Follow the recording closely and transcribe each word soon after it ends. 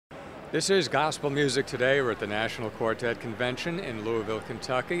This is Gospel Music Today. We're at the National Quartet Convention in Louisville,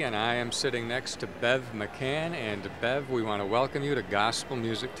 Kentucky, and I am sitting next to Bev McCann. And Bev, we want to welcome you to Gospel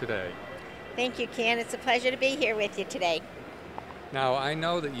Music Today. Thank you, Ken. It's a pleasure to be here with you today. Now, I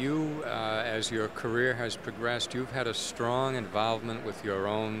know that you, as your career has progressed, you've had a strong involvement with your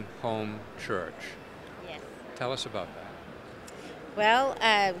own home church. Yes. Tell us about that. Well,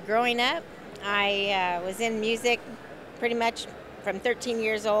 growing up, I was in music pretty much from 13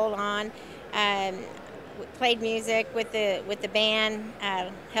 years old on. Played music with the band,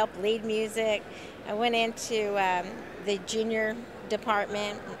 helped lead music. I went into the junior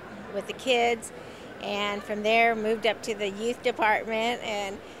department with the kids, and from there moved up to the youth department.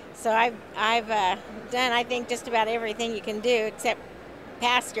 And so I've done, I think, just about everything you can do except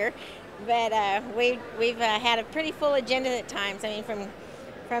pastor. But we've had a pretty full agenda at times. I mean,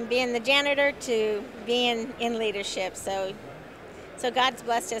 from being the janitor to being in leadership. So God's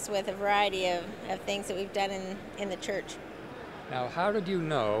blessed us with a variety of things that we've done in the church. Now, how did you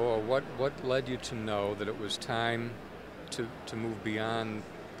know, or what led you to know that it was time to move beyond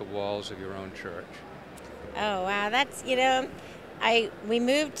the walls of your own church? Oh, wow, that's, we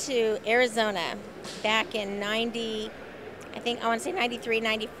moved to Arizona back in 90, I think, I want to say 93,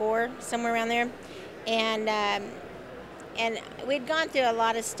 94, somewhere around there. And we'd gone through a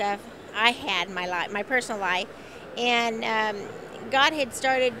lot of stuff. I had my personal life, and God had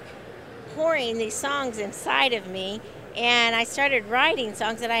started pouring these songs inside of me, and I started writing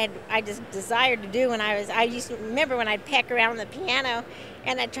songs that I just desired to do when I used to remember when I'd peck around the piano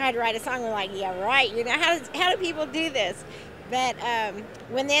and I'd try to write a song, and like, yeah, right, how do people do this? But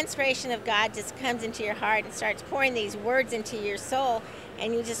when the inspiration of God just comes into your heart and starts pouring these words into your soul,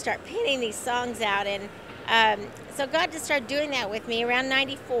 and you just start penning these songs out, and so God just started doing that with me around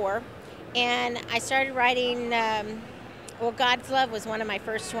 94, and I started writing. Well, God's Love was one of my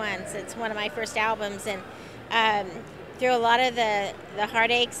first ones. It's one of my first albums, and through a lot of the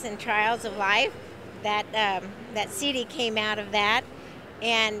heartaches and trials of life, that CD came out of that,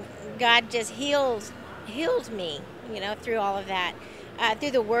 and God just healed me, through all of that,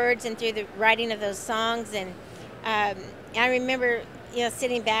 through the words and through the writing of those songs. And I remember,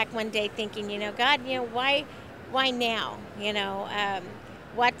 sitting back one day thinking, God, why now?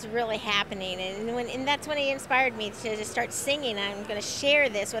 What's really happening, and that's when He inspired me to just start singing. I'm going to share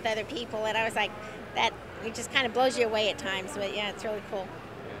this with other people, and I was like, that it just kind of blows you away at times, but yeah, it's really cool.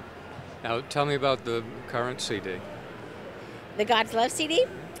 Now, tell me about the current CD. The God's Love CD.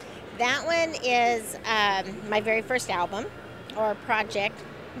 That one is my very first album or project.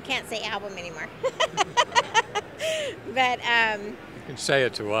 I can't say album anymore, but you can say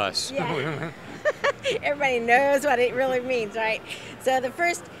it to us. Yeah. Everybody knows what it really means, right? So the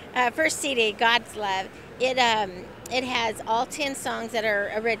first CD, God's Love, it has all 10 songs that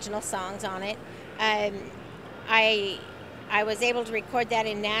are original songs on it. I was able to record that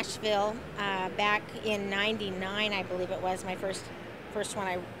in Nashville back in '99, I believe it was my first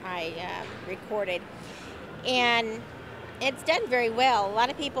one I recorded, and it's done very well. A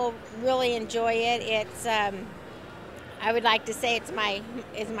lot of people really enjoy it. It's I would like to say it's my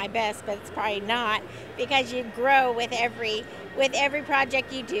best, but it's probably not, because you grow with every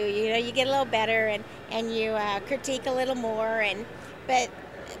project you do. You get a little better, and you critique a little more, but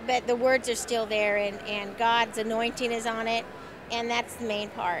the words are still there, and God's anointing is on it, and that's the main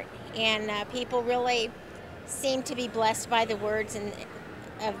part. And people really seem to be blessed by the words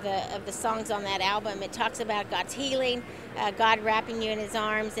of the songs on that album. It talks about God's healing, God wrapping you in His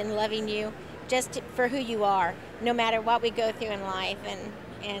arms and loving you just for who you are, no matter what we go through in life, and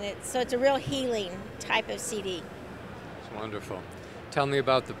it's a real healing type of CD. It's wonderful. Tell me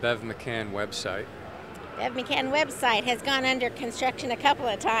about the Bev McCann website. Bev McCann website has gone under construction a couple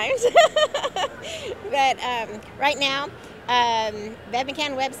of times, but right now, Bev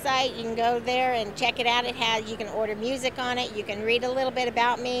McCann website, you can go there and check it out. You can order music on it. You can read a little bit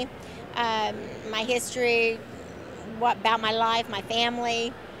about me, my history, about my life, my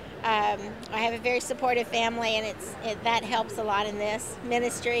family. I have a very supportive family, and that helps a lot in this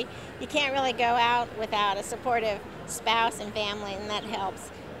ministry. You can't really go out without a supportive spouse and family, and that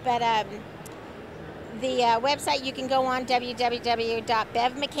helps. But the website, you can go on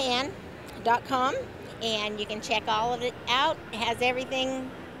www.bevmccann.com, and you can check all of it out. It has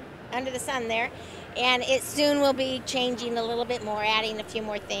everything under the sun there, and it soon will be changing a little bit more, adding a few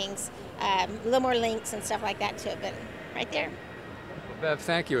more things, a little more links and stuff like that to it, but right there. Bev,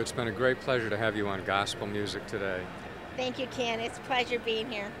 thank you. It's been a great pleasure to have you on Gospel Music Today. Thank you, Ken. It's a pleasure being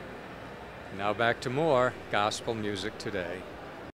here. Now back to more Gospel Music Today.